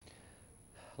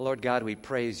Lord God, we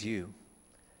praise you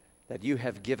that you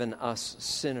have given us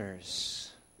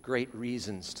sinners great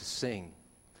reasons to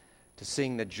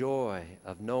sing the joy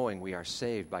of knowing we are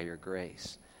saved by your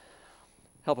grace.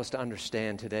 Help us to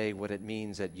understand today what it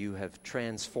means that you have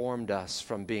transformed us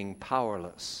from being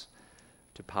powerless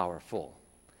to powerful.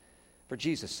 For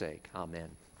Jesus' sake, amen.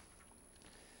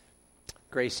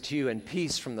 Grace to you and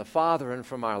peace from the Father and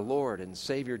from our Lord and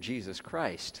Savior Jesus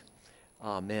Christ.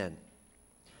 Amen.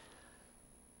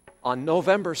 On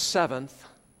November 7th,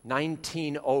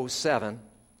 1907,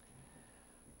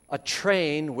 a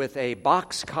train with a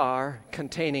boxcar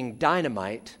containing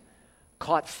dynamite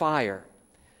caught fire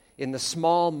in the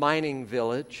small mining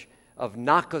village of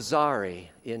Nacozari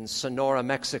in Sonora,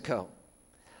 Mexico.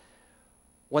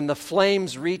 When the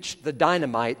flames reached the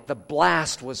dynamite, the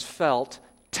blast was felt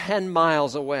 10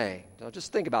 miles away. Now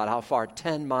just think about how far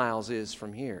 10 miles is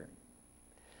from here.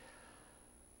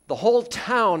 The whole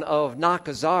town of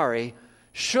Nacozari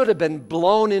should have been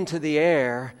blown into the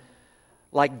air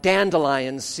like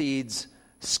dandelion seeds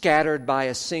scattered by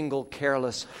a single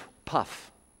careless puff.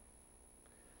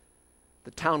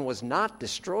 The town was not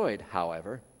destroyed,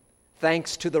 however,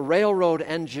 thanks to the railroad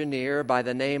engineer by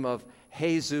the name of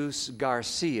Jesus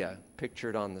Garcia,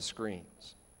 pictured on the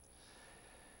screens.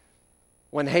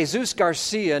 When Jesus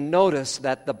Garcia noticed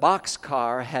that the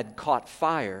boxcar had caught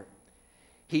fire,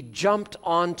 he jumped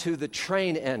onto the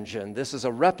train engine. This is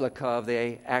a replica of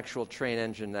the actual train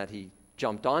engine that he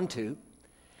jumped onto.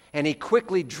 And he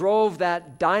quickly drove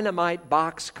that dynamite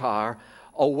boxcar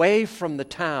away from the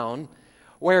town,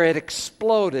 where it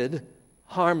exploded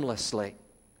harmlessly.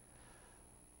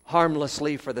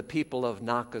 Harmlessly for the people of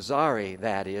Nacozari,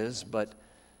 that is, but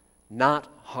not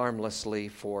harmlessly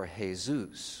for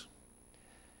Jesus.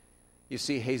 You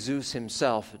see, Jesus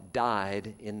himself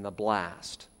died in the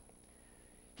blast.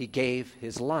 He gave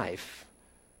his life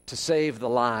to save the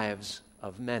lives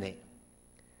of many.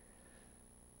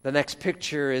 The next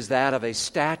picture is that of a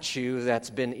statue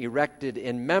that's been erected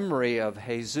in memory of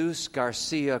Jesus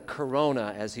Garcia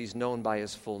Corona, as he's known by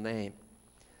his full name.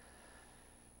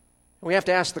 We have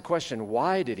to ask the question,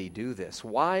 why did he do this?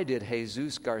 Why did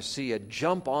Jesus Garcia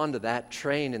jump onto that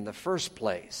train in the first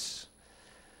place?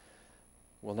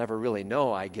 We'll never really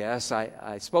know, I guess.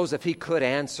 I suppose if he could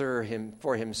answer him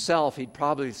for himself, he'd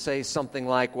probably say something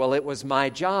like, well, it was my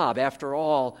job. After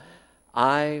all,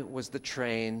 I was the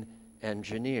train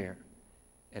engineer,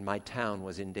 and my town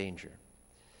was in danger.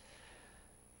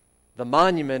 The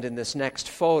monument in this next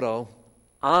photo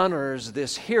honors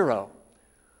this hero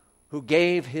who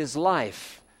gave his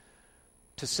life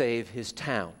to save his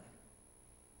town.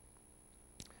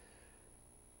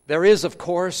 There is, of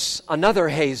course, another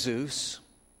Jesus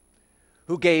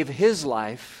who gave his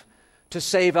life to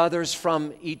save others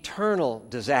from eternal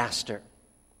disaster.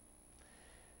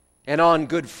 And on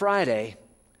Good Friday,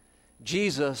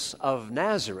 Jesus of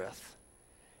Nazareth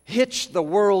hitched the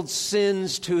world's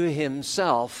sins to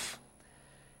himself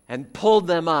and pulled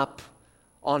them up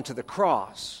onto the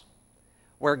cross,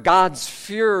 where God's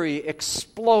fury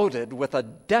exploded with a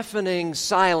deafening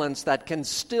silence that can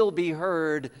still be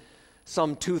heard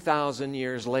some 2,000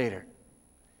 years later.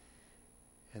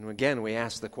 And again, we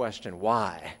ask the question,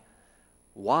 why?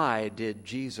 Why did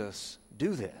Jesus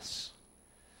do this?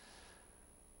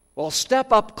 Well,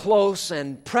 step up close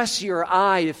and press your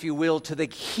eye, if you will, to the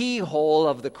keyhole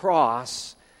of the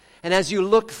cross. And as you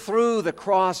look through the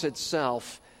cross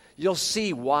itself, you'll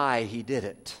see why he did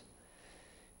it.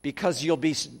 Because you'll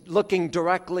be looking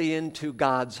directly into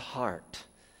God's heart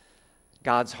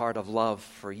of love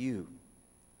for you.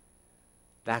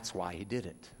 That's why he did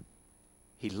it.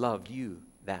 He loved you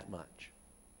that much.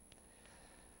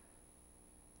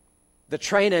 The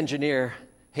train engineer,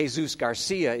 Jesus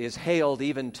Garcia, is hailed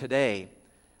even today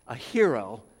a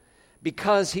hero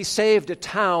because he saved a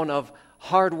town of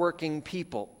hardworking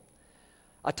people,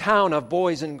 a town of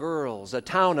boys and girls, a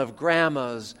town of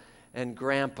grandmas and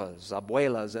grandpas,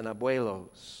 abuelas and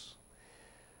abuelos.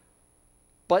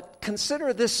 But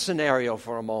consider this scenario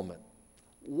for a moment.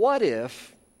 What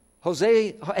if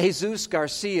Jesus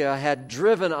Garcia had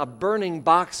driven a burning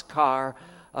boxcar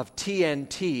of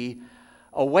TNT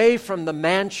away from the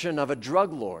mansion of a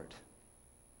drug lord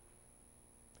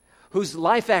whose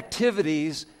life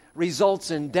activities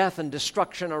results in death and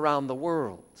destruction around the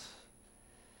world?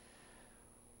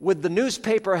 Would the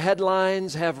newspaper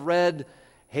headlines have read,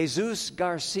 Jesus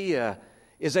Garcia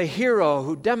is a hero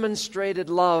who demonstrated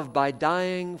love by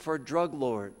dying for drug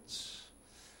lords?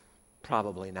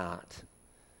 Probably not.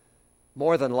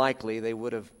 More than likely, they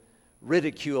would have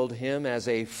ridiculed him as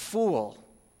a fool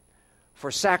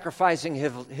for sacrificing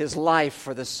his life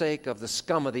for the sake of the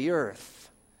scum of the earth.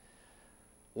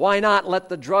 Why not let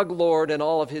the drug lord and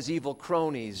all of his evil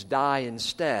cronies die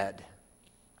instead?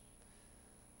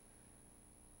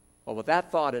 Well, with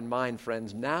that thought in mind,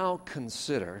 friends, now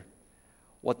consider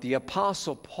what the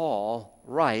Apostle Paul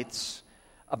writes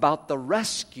about the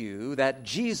rescue that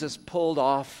Jesus pulled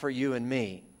off for you and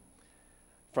me.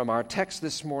 From our text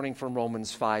this morning from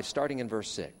Romans 5, starting in verse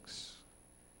 6.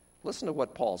 Listen to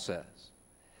what Paul says.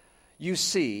 You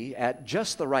see, at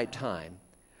just the right time,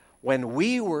 when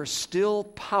we were still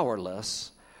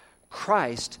powerless,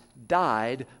 Christ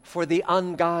died for the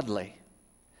ungodly.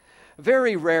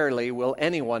 Very rarely will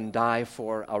anyone die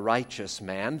for a righteous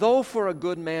man, though for a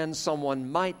good man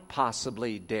someone might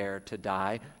possibly dare to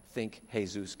die. Think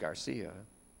Jesus Garcia.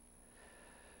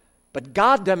 But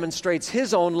God demonstrates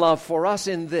His own love for us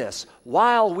in this: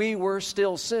 while we were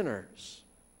still sinners,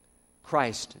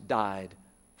 Christ died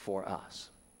for us.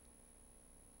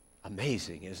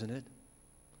 Amazing, isn't it?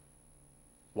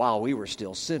 While we were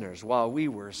still sinners, while we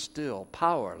were still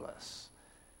powerless,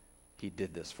 He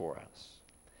did this for us.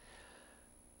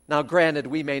 Now, granted,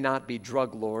 we may not be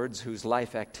drug lords whose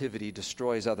life activity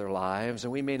destroys other lives,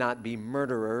 and we may not be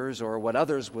murderers or what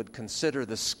others would consider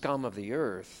the scum of the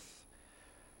earth.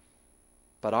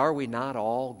 But are we not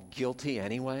all guilty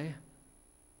anyway?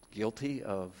 Guilty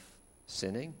of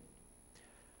sinning?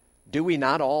 Do we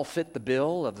not all fit the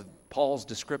bill of Paul's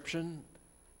description?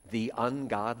 The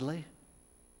ungodly?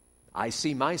 I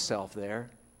see myself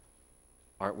there.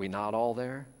 Aren't we not all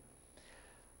there?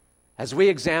 As we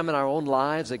examine our own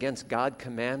lives against God's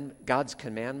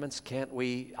commandments, can't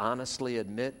we honestly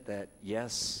admit that,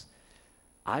 yes,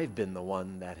 I've been the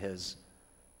one that has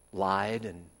lied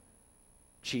and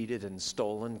cheated and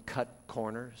stolen, cut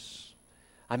corners?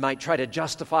 I might try to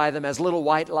justify them as little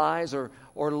white lies or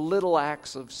little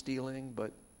acts of stealing,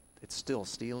 but it's still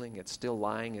stealing, it's still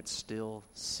lying, it's still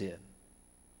sin.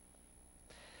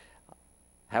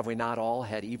 Have we not all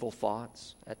had evil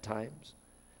thoughts at times?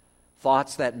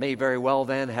 Thoughts that may very well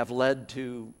then have led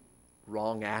to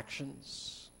wrong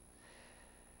actions?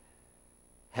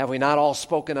 Have we not all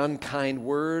spoken unkind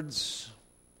words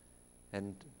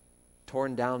and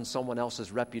torn down someone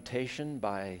else's reputation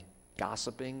by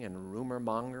gossiping and rumor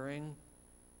mongering?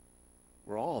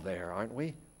 We're all there, aren't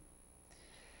we?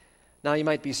 Now you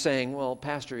might be saying, well,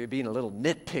 Pastor, you're being a little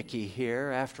nitpicky here.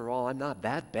 After all, I'm not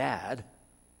that bad.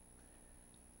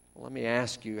 Well, let me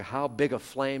ask you, how big a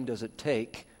flame does it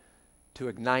take to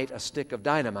ignite a stick of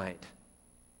dynamite?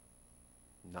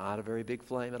 Not a very big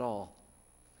flame at all.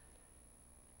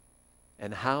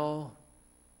 And how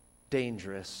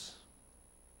dangerous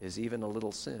is even a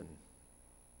little sin?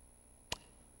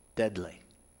 Deadly.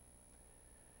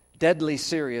 Deadly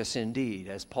serious indeed,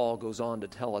 as Paul goes on to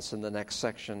tell us in the next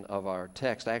section of our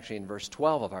text, actually in verse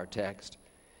 12 of our text,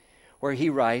 where he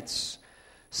writes,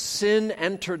 sin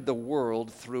entered the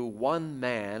world through one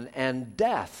man, and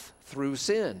death through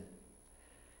sin.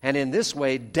 And in this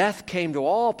way, death came to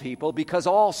all people because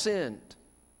all sinned.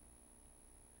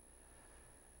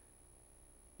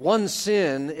 One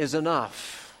sin is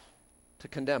enough to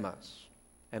condemn us,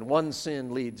 and one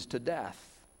sin leads to death,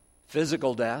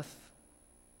 physical death,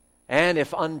 and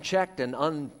if unchecked and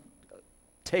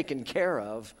untaken care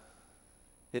of,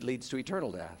 it leads to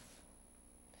eternal death.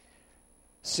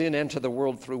 Sin entered the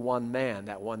world through one man,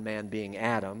 that one man being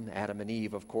Adam and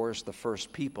Eve, of course, the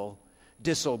first people,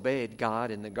 disobeyed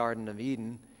God in the Garden of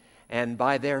Eden, and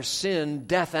by their sin,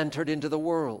 death entered into the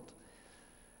world.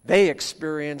 They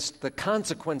experienced the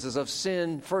consequences of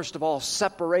sin, first of all,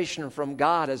 separation from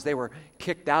God as they were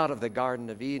kicked out of the Garden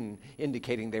of Eden,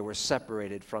 indicating they were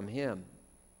separated from Him.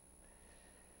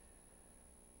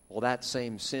 Well, that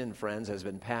same sin, friends, has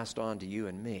been passed on to you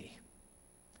and me.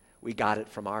 We got it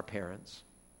from our parents.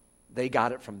 They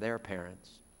got it from their parents.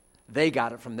 They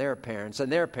got it from their parents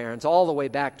and their parents, all the way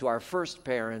back to our first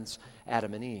parents,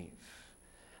 Adam and Eve.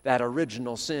 That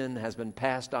original sin has been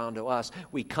passed on to us.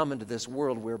 We come into this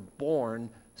world, we're born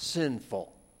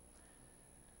sinful,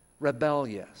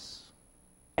 rebellious,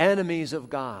 enemies of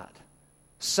God,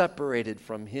 separated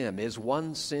from Him. Is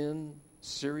one sin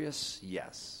serious?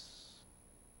 Yes.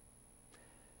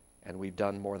 And we've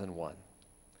done more than one.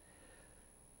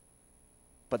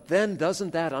 But then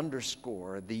doesn't that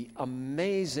underscore the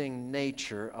amazing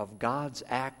nature of God's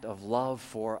act of love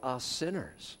for us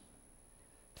sinners?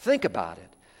 Think about it.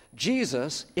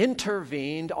 Jesus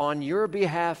intervened on your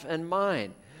behalf and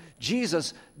mine.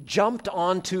 Jesus jumped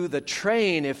onto the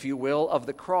train, if you will, of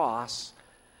the cross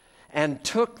and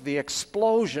took the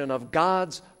explosion of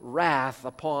God's wrath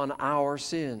upon our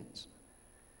sins.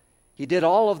 He did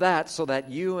all of that so that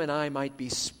you and I might be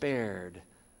spared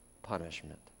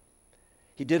punishment.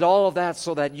 He did all of that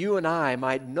so that you and I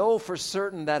might know for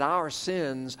certain that our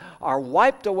sins are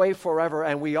wiped away forever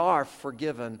and we are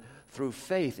forgiven through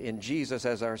faith in Jesus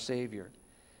as our Savior.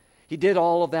 He did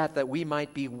all of that we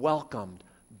might be welcomed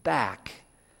back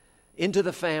into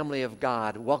the family of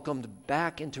God, welcomed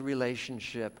back into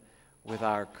relationship with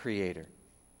our Creator.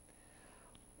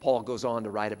 Paul goes on to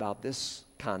write about this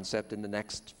concept in the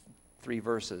next 3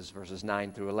 verses, verses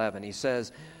 9 through 11. He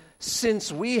says,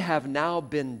 "Since we have now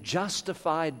been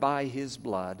justified by His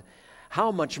blood,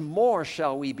 how much more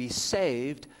shall we be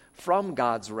saved from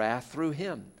God's wrath through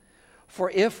Him?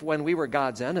 For if, when we were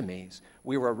God's enemies,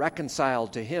 we were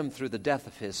reconciled to Him through the death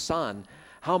of His Son,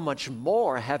 how much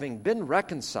more, having been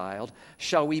reconciled,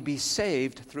 shall we be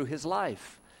saved through His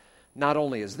life? Not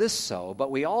only is this so, but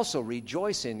we also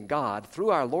rejoice in God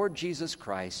through our Lord Jesus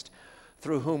Christ,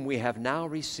 through whom we have now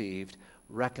received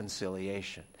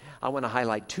reconciliation." I want to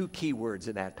highlight 2 key words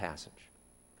in that passage.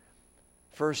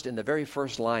 First, in the very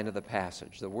first line of the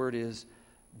passage, the word is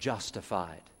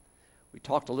justified. We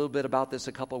talked a little bit about this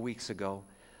a couple of weeks ago.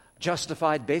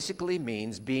 Justified basically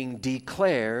means being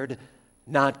declared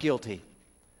not guilty.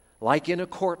 Like in a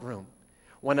courtroom,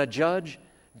 when a judge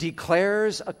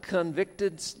declares a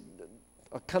convicted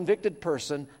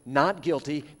person not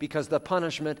guilty because the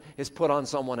punishment is put on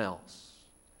someone else.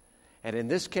 And in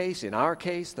this case, in our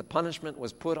case, the punishment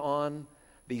was put on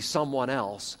the someone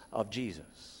else of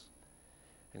Jesus.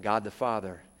 And God the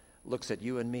Father looks at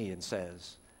you and me and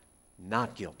says,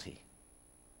 not guilty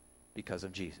because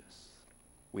of Jesus.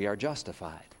 We are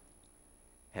justified.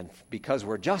 And because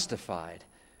we're justified,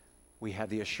 we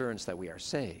have the assurance that we are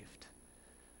saved.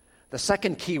 The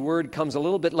second key word comes a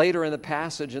little bit later in the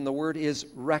passage, and the word is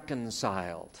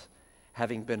reconciled.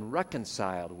 Having been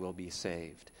reconciled, we'll be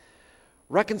saved.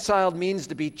 Reconciled means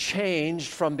to be changed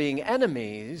from being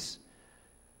enemies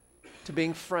to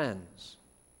being friends.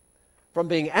 From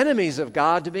being enemies of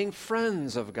God to being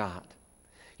friends of God.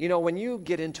 You know, when you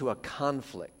get into a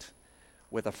conflict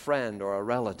with a friend or a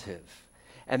relative,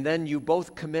 and then you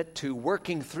both commit to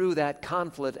working through that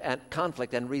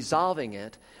conflict and resolving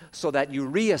it so that you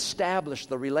reestablish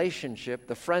the relationship,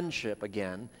 the friendship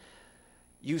again,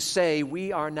 you say,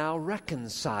 we are now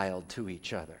reconciled to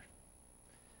each other.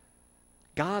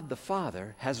 God the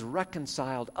Father has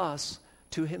reconciled us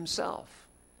to Himself.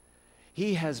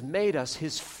 He has made us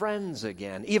His friends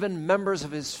again, even members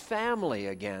of His family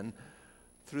again,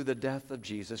 through the death of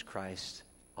Jesus Christ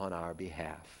on our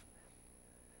behalf.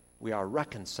 We are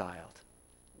reconciled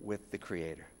with the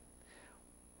Creator.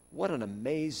 What an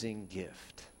amazing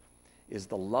gift is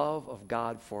the love of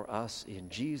God for us in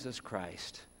Jesus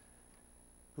Christ,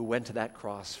 who went to that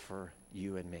cross for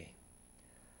you and me.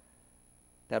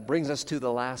 That brings us to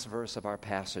the last verse of our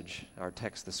passage, our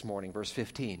text this morning, verse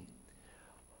 15.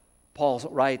 Paul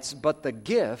writes, "But the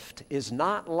gift is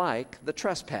not like the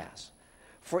trespass.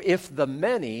 For if the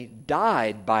many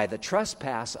died by the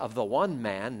trespass of the one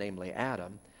man, namely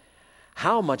Adam,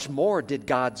 how much more did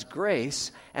God's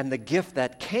grace and the gift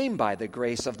that came by the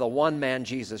grace of the one man,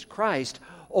 Jesus Christ,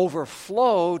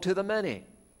 overflow to the many?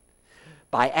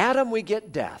 By Adam we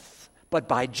get death, but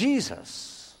by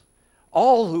Jesus,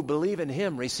 all who believe in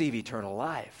Him receive eternal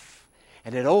life.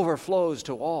 And it overflows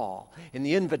to all, and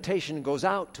the invitation goes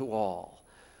out to all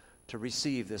to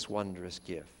receive this wondrous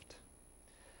gift."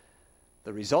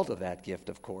 The result of that gift,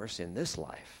 of course, in this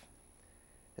life,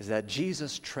 is that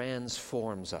Jesus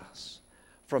transforms us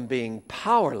from being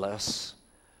powerless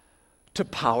to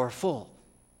powerful.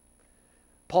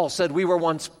 Paul said we were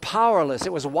once powerless.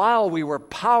 It was while we were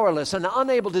powerless and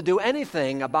unable to do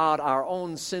anything about our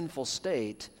own sinful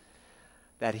state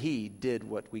that He did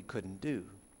what we couldn't do.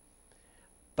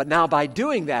 But now by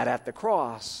doing that at the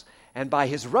cross and by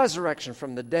His resurrection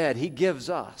from the dead, He gives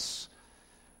us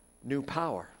new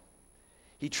power.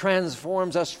 He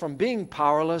transforms us from being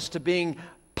powerless to being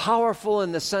powerful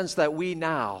in the sense that we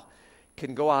now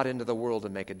can go out into the world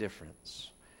and make a difference.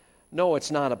 No,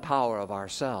 it's not a power of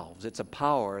ourselves. It's a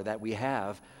power that we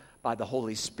have by the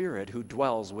Holy Spirit who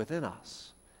dwells within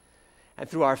us. And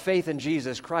through our faith in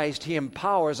Jesus Christ, He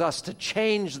empowers us to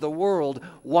change the world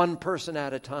one person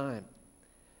at a time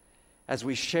as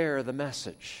we share the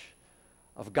message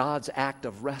of God's act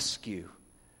of rescue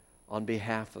on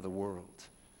behalf of the world.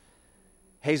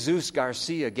 Jesus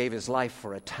Garcia gave his life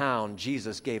for a town.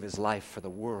 Jesus gave His life for the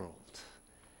world.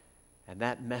 And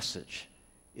that message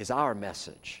is our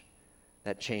message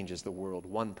that changes the world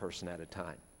one person at a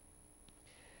time.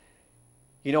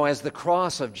 You know, as the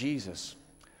cross of Jesus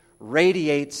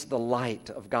radiates the light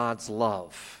of God's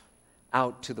love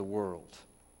out to the world,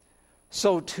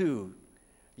 so too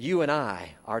you and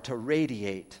I are to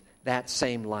radiate that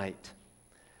same light.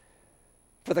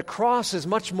 For the cross is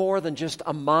much more than just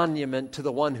a monument to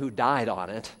the one who died on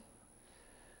it.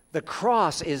 The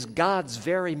cross is God's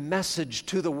very message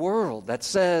to the world that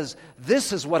says,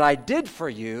 this is what I did for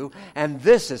you, and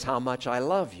this is how much I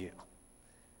love you.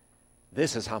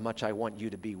 This is how much I want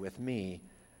you to be with me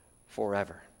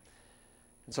forever.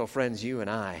 And so, friends, you and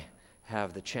I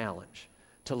have the challenge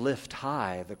to lift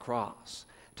high the cross,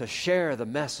 to share the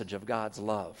message of God's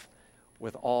love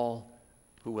with all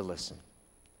who will listen.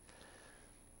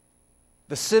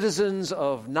 The citizens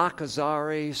of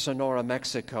Nacozari, Sonora,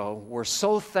 Mexico, were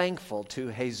so thankful to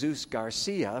Jesus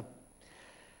Garcia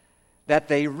that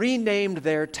they renamed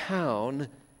their town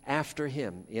after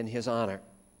him in his honor.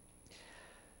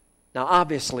 Now,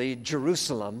 obviously,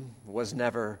 Jerusalem was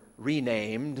never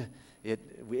renamed.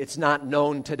 It's not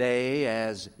known today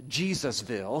as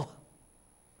Jesusville.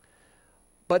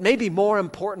 But maybe more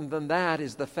important than that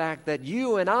is the fact that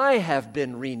you and I have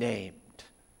been renamed.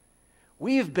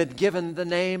 We've been given the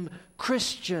name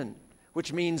Christian,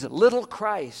 which means little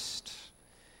Christ.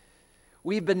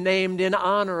 We've been named in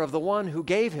honor of the one who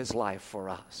gave his life for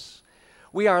us.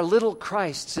 We are little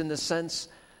Christs in the sense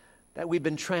that we've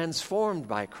been transformed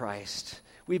by Christ.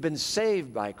 We've been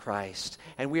saved by Christ,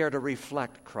 and we are to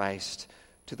reflect Christ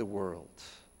to the world.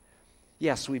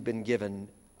 Yes, we've been given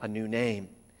a new name.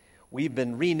 We've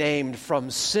been renamed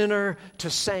from sinner to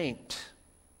saint.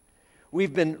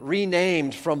 We've been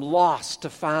renamed from lost to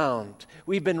found.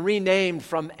 We've been renamed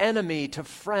from enemy to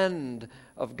friend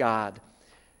of God.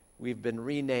 We've been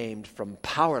renamed from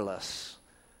powerless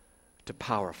to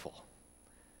powerful.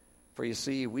 For you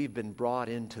see, we've been brought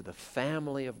into the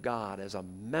family of God as a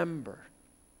member,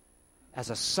 as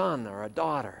a son or a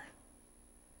daughter.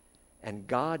 And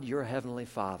God, your heavenly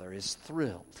Father, is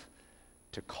thrilled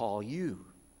to call you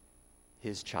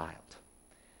his child.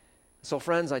 So,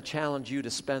 friends, I challenge you to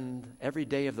spend every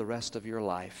day of the rest of your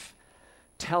life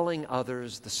telling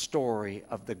others the story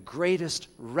of the greatest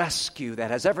rescue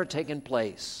that has ever taken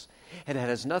place. And it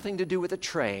has nothing to do with a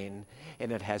train,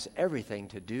 and it has everything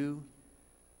to do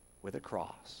with a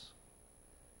cross.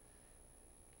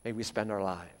 May we spend our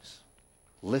lives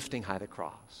lifting high the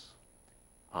cross.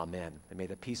 Amen. And may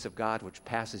the peace of God, which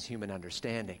passes human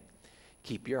understanding,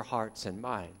 keep your hearts and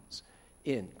minds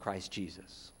in Christ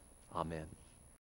Jesus. Amen.